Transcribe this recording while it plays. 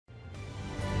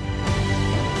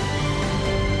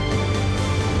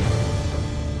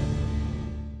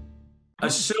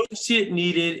Associate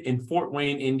needed in Fort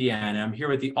Wayne, Indiana. I'm here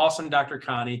with the awesome Dr.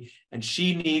 Connie, and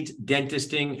she needs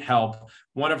dentisting help.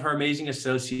 One of her amazing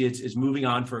associates is moving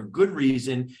on for a good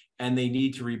reason, and they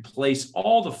need to replace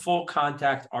all the full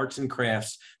contact arts and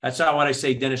crafts. That's not what I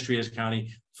say dentistry is,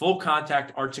 Connie. Full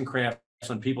contact arts and crafts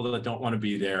on people that don't want to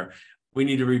be there. We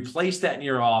need to replace that in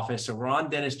your office. So we're on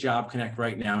Dentist Job Connect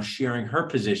right now, sharing her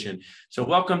position. So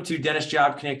welcome to Dentist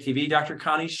Job Connect TV. Dr.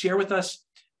 Connie, share with us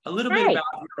a little bit about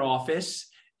your office,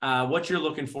 what you're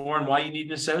looking for, and why you need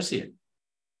an associate.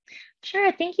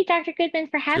 Sure. Thank you, Dr. Goodman,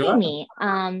 for having me.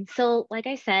 So like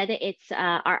I said,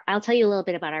 I'll tell you a little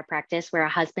bit about our practice. We're a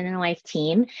husband and wife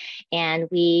team, and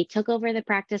we took over the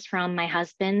practice from my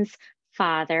husband's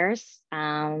fathers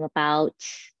about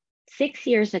 6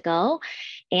 years ago,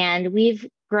 and we've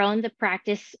grown the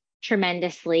practice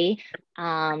tremendously.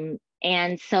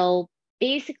 And so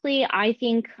basically, I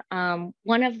think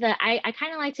one of the, I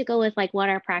kind of like to go with like what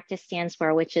our practice stands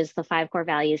for, which is the 5 core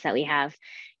values that we have.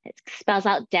 It spells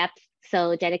out depth,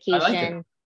 so dedication,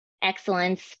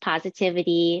 excellence,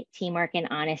 positivity, teamwork, and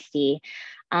honesty.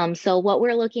 So what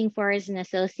we're looking for is an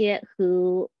associate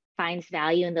who finds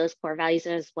value in those core values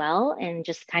as well, and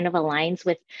just kind of aligns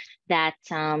with that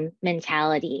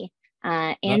mentality.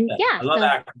 I love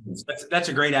acronyms. That's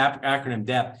a great acronym,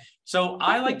 depth. So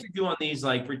I like to do on these,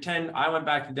 like pretend I went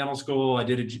back to dental school, I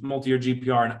did a multi-year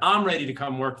GPR, and I'm ready to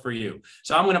come work for you.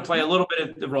 So I'm going to play a little bit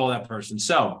of the role of that person.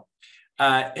 So,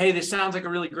 hey, this sounds like a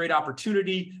really great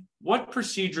opportunity. What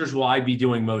procedures will I be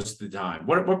doing most of the time?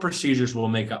 What procedures will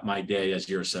make up my day as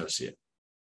your associate?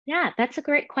 Yeah, that's a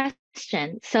great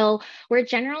question. So we're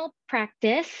general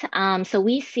practice. So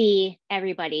we see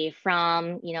everybody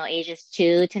from, ages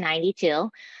 2 to 92.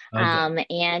 Okay.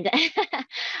 And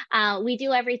we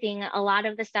do everything. A lot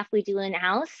of the stuff we do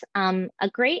in-house. A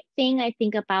great thing I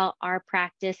think about our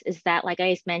practice is that, like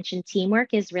I mentioned,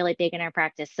 teamwork is really big in our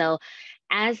practice. So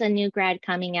as a new grad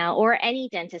coming out, or any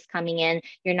dentist coming in,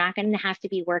 you're not going to have to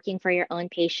be working for your own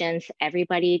patients.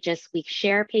 We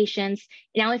share patients.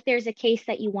 Now, if there's a case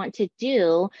that you want to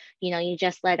do, you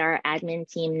just let our admin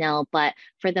team know. But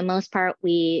for the most part,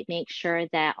 we make sure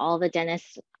that all the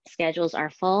dentists' schedules are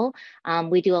full.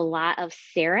 We do a lot of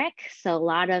CEREC, so a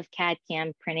lot of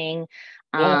CAD/CAM printing.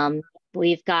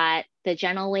 We've got the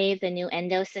GentleWave, the new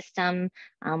endo system.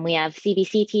 We have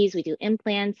CBCTs, we do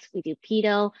implants, we do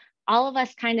pedo. All of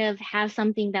us kind of have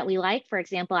something that we like. For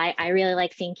example, I really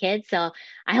like seeing kids, so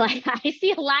I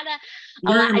see a lot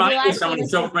of. You remind me of someone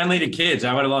who's so friendly to kids.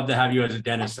 I would love to have you as a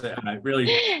dentist.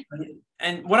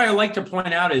 And what I like to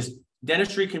point out is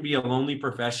dentistry can be a lonely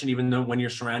profession, even though when you're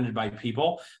surrounded by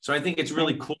people. So I think it's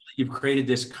really cool that you've created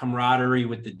this camaraderie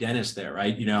with the dentist there,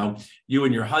 right? You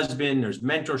and your husband, there's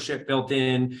mentorship built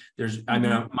in.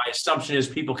 My assumption is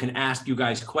people can ask you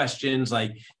guys questions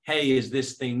like, hey, is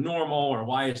this thing normal? Or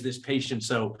why is this patient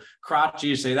so crotchety?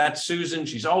 You say, that's Susan.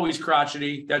 She's always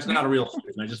crotchety. That's not a real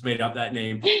Susan. I just made up that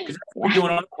name because we're doing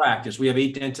our practice. We have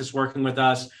 8 dentists working with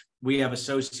us. We have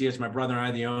associates, my brother and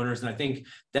I, the owners, and I think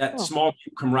that small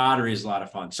camaraderie is a lot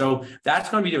of fun. So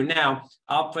that's going to be doing. Now,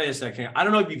 I'll play a second. I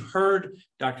don't know if you've heard,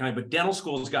 Dr. Connie, but dental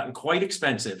school has gotten quite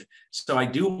expensive. So I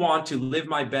do want to live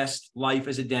my best life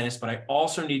as a dentist, but I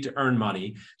also need to earn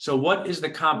money. So what is the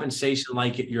compensation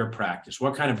like at your practice?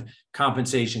 What kind of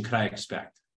compensation could I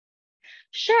expect?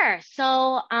 Sure.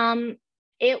 So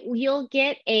you'll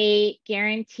get a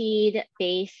guaranteed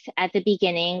base at the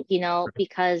beginning,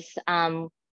 because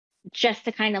just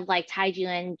to kind of like tide you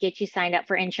in, get you signed up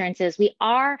for insurances.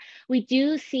 We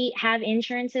do have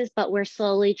insurances, but we're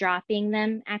slowly dropping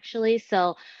them actually.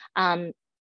 So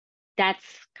that's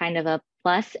kind of a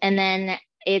plus. And then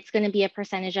it's going to be a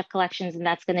percentage of collections, and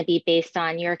that's going to be based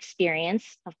on your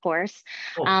experience, of course.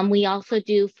 Cool. We also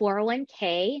do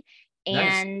 401k.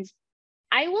 And nice.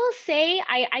 I will say,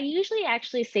 I usually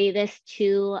actually say this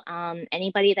to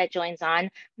anybody that joins on,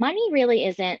 money really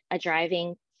isn't a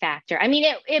driving factor. I mean,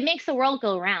 it makes the world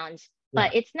go round,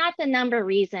 but it's not the number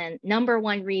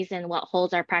one reason what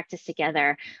holds our practice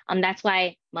together. That's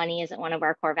why money isn't one of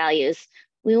our core values.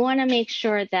 We want to make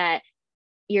sure that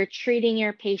you're treating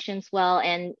your patients well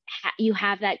and you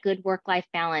have that good work-life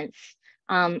balance.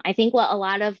 I think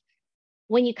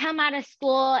when you come out of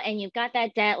school and you've got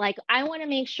that debt, like I want to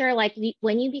make sure like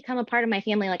when you become a part of my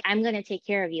family, like I'm going to take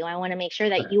care of you. I want to make sure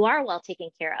that you are well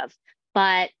taken care of,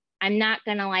 but I'm not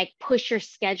going to like push your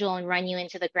schedule and run you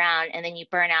into the ground and then you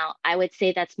burn out. I would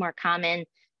say that's more common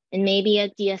and maybe a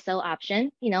DSO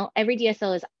option. Every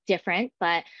DSO is different,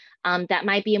 but that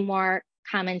might be a more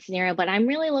common scenario. But I'm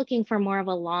really looking for more of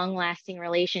a long lasting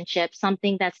relationship,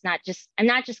 something that's I'm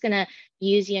not just going to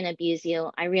use you and abuse you.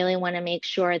 I really want to make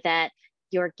sure that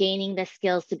you're gaining the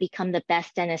skills to become the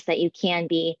best dentist that you can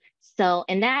be. So,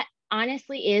 and that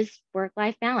honestly is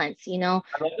work-life balance, you know,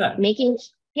 I love that. making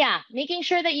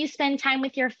sure that you spend time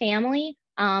with your family,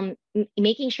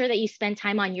 making sure that you spend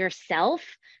time on yourself.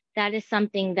 That is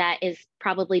something that is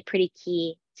probably pretty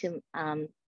key to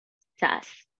us.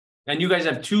 And you guys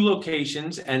have 2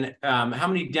 locations, and how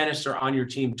many dentists are on your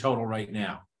team total right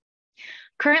now?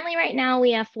 Currently, right now,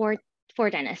 we have four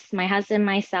dentists, my husband,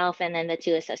 myself, and then the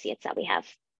 2 associates that we have.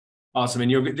 Awesome.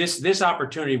 And you're this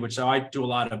opportunity, which I do a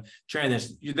lot of training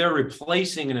this, they're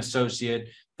replacing an associate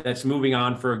that's moving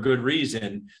on for a good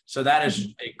reason. So that is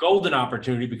a golden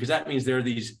opportunity, because that means there are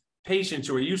these patients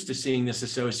who are used to seeing this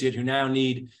associate who now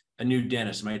need a new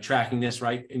dentist. Am I tracking this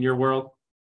right in your world?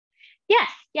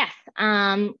 Yes.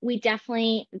 We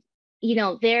definitely, you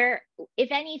know,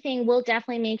 if anything, we'll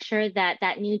definitely make sure that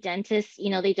that new dentist, you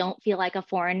know, they don't feel like a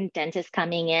foreign dentist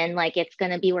coming in. Like we're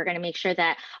going to make sure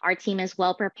that our team is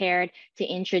well prepared to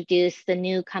introduce the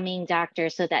new coming doctor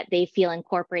so that they feel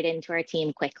incorporated into our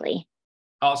team quickly.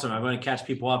 Awesome. I want to catch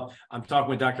people up. I'm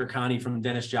talking with Dr. Connie from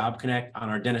Dentist Job Connect on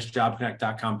our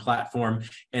dentistjobconnect.com platform.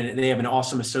 And they have an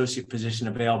awesome associate position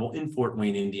available in Fort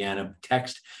Wayne, Indiana.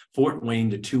 Text Fort Wayne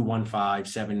to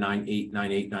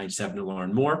 215-798-9897 to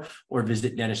learn more, or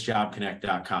visit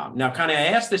dentistjobconnect.com. Now, Connie, I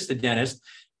asked this to dentists.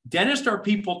 Dentists are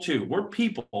people too. We're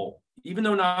people, even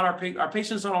though not our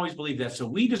patients don't always believe that. So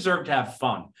we deserve to have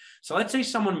fun. So let's say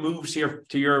someone moves here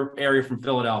to your area from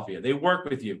Philadelphia. They work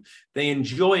with you. They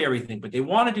enjoy everything, but they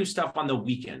want to do stuff on the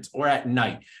weekends or at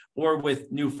night or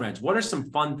with new friends. What are some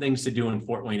fun things to do in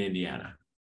Fort Wayne, Indiana?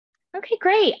 Okay,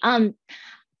 great.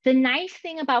 The nice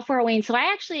thing about Fort Wayne, so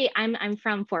I'm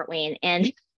from Fort Wayne,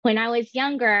 and when I was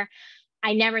younger,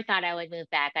 I never thought I would move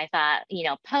back. I thought, you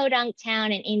know, podunk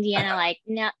town in Indiana, like,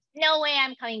 no way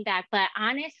I'm coming back. But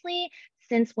honestly,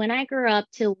 since when I grew up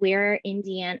to where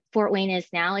Fort Wayne is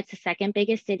now, it's the second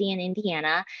biggest city in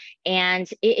Indiana, and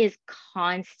it is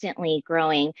constantly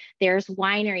growing. There's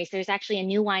wineries. There's actually a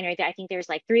new winery there. I think there's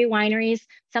like 3 wineries.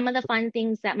 Some of the fun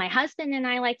things that my husband and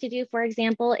I like to do, for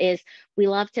example, is we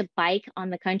love to bike on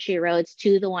the country roads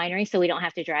to the winery so we don't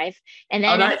have to drive. And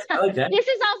then nice. I like that. This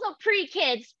is also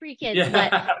pre-kids, Yeah.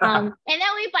 but and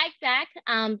then we bike back.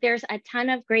 There's a ton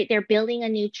of they're building a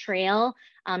new trail,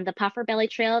 the Puffer Belly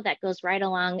Trail that goes right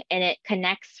along, and it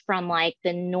connects from like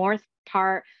the north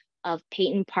part of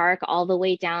Peyton Park all the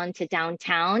way down to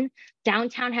downtown.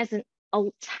 Downtown has a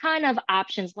ton of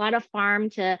options, a lot of farm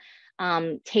to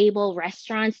table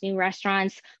restaurants, new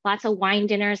restaurants, lots of wine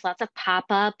dinners, lots of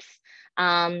pop-ups.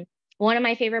 One of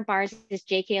my favorite bars is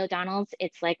J.K. O'Donnell's.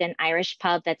 It's like an Irish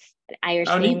pub that's Irish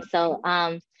themed. So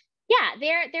yeah,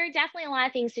 there are definitely a lot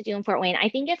of things to do in Fort Wayne. I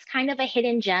think it's kind of a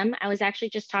hidden gem. I was actually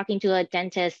just talking to a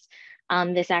dentist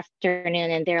this afternoon,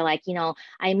 and they're like, you know,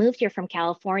 I moved here from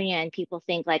California, and people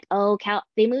think like, oh,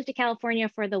 they moved to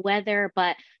California for the weather,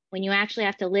 but when you actually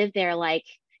have to live there, like,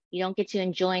 you don't get to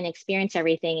enjoy and experience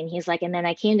everything. And he's like, and then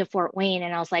I came to Fort Wayne,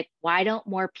 and I was like, why don't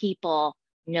more people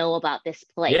know about this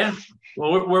place? Yeah.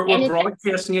 Well, we're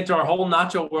broadcasting into our whole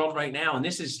nacho world right now. And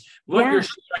this is what you're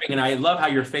sharing. And I love how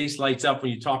your face lights up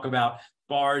when you talk about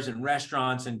bars and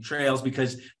restaurants and trails,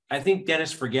 because I think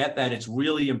dentists forget that it's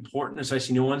really important,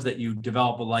 especially new ones, that you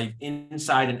develop a life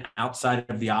inside and outside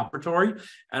of the operatory.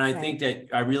 And I think that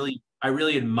I really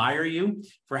admire you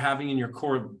for having in your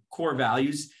core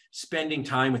values spending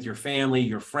time with your family,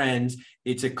 your friends.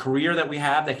 It's a career that we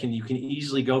have that you can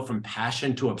easily go from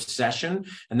passion to obsession,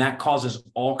 and that causes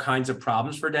all kinds of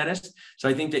problems for dentists. So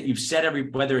I think that you've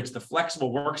said whether it's the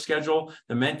flexible work schedule,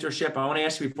 the mentorship. I want to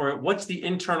ask you before, what's the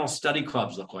internal study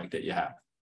clubs look like that you have?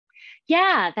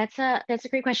 Yeah, that's a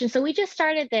great question. So we just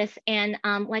started this, and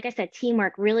like I said,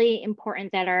 teamwork, really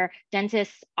important that our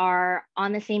dentists are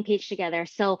on the same page together.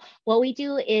 So what we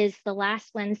do is the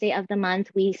last Wednesday of the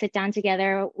month, we sit down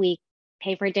together, we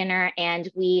pay for dinner, and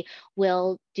we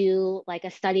will do like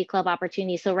a study club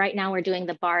opportunity. So right now we're doing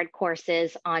the BARD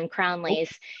courses on crown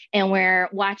lace, and we're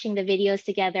watching the videos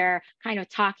together, kind of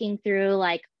talking through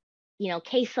like, you know,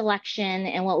 case selection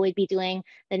and what we'd be doing.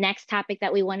 The next topic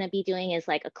that we want to be doing is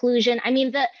like occlusion. I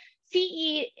mean, the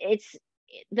CE,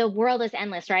 the world is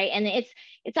endless, right? And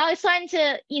it's always fun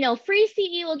to, you know, free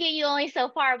CE will get you only so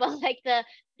far, but like the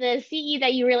CE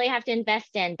that you really have to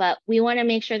invest in. But we want to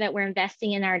make sure that we're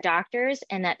investing in our doctors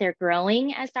and that they're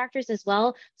growing as doctors as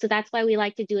well. So that's why we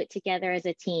like to do it together as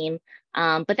a team.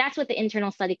 But that's what the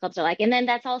internal study clubs are like. And then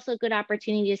that's also a good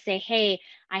opportunity to say, hey,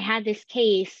 I had this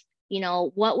case, you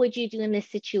know, what would you do in this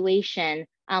situation?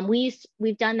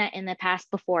 We've done that in the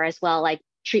past before as well, like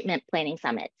treatment planning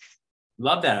summits.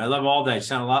 Love that. I love all that. You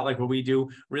sound a lot like what we do.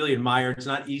 Really admire. It's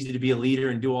not easy to be a leader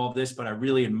and do all of this, but I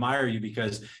really admire you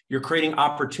because you're creating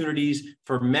opportunities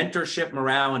for mentorship,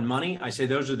 morale, and money. I say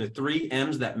those are the 3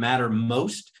 M's that matter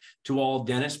most to all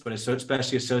dentists, but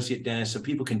especially associate dentists. So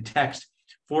people can text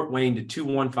Fort Wayne to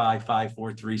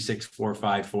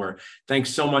 215-543-6454. Thanks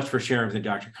so much for sharing with me,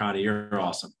 Dr. Connie. You're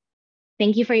awesome.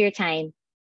 Thank you for your time.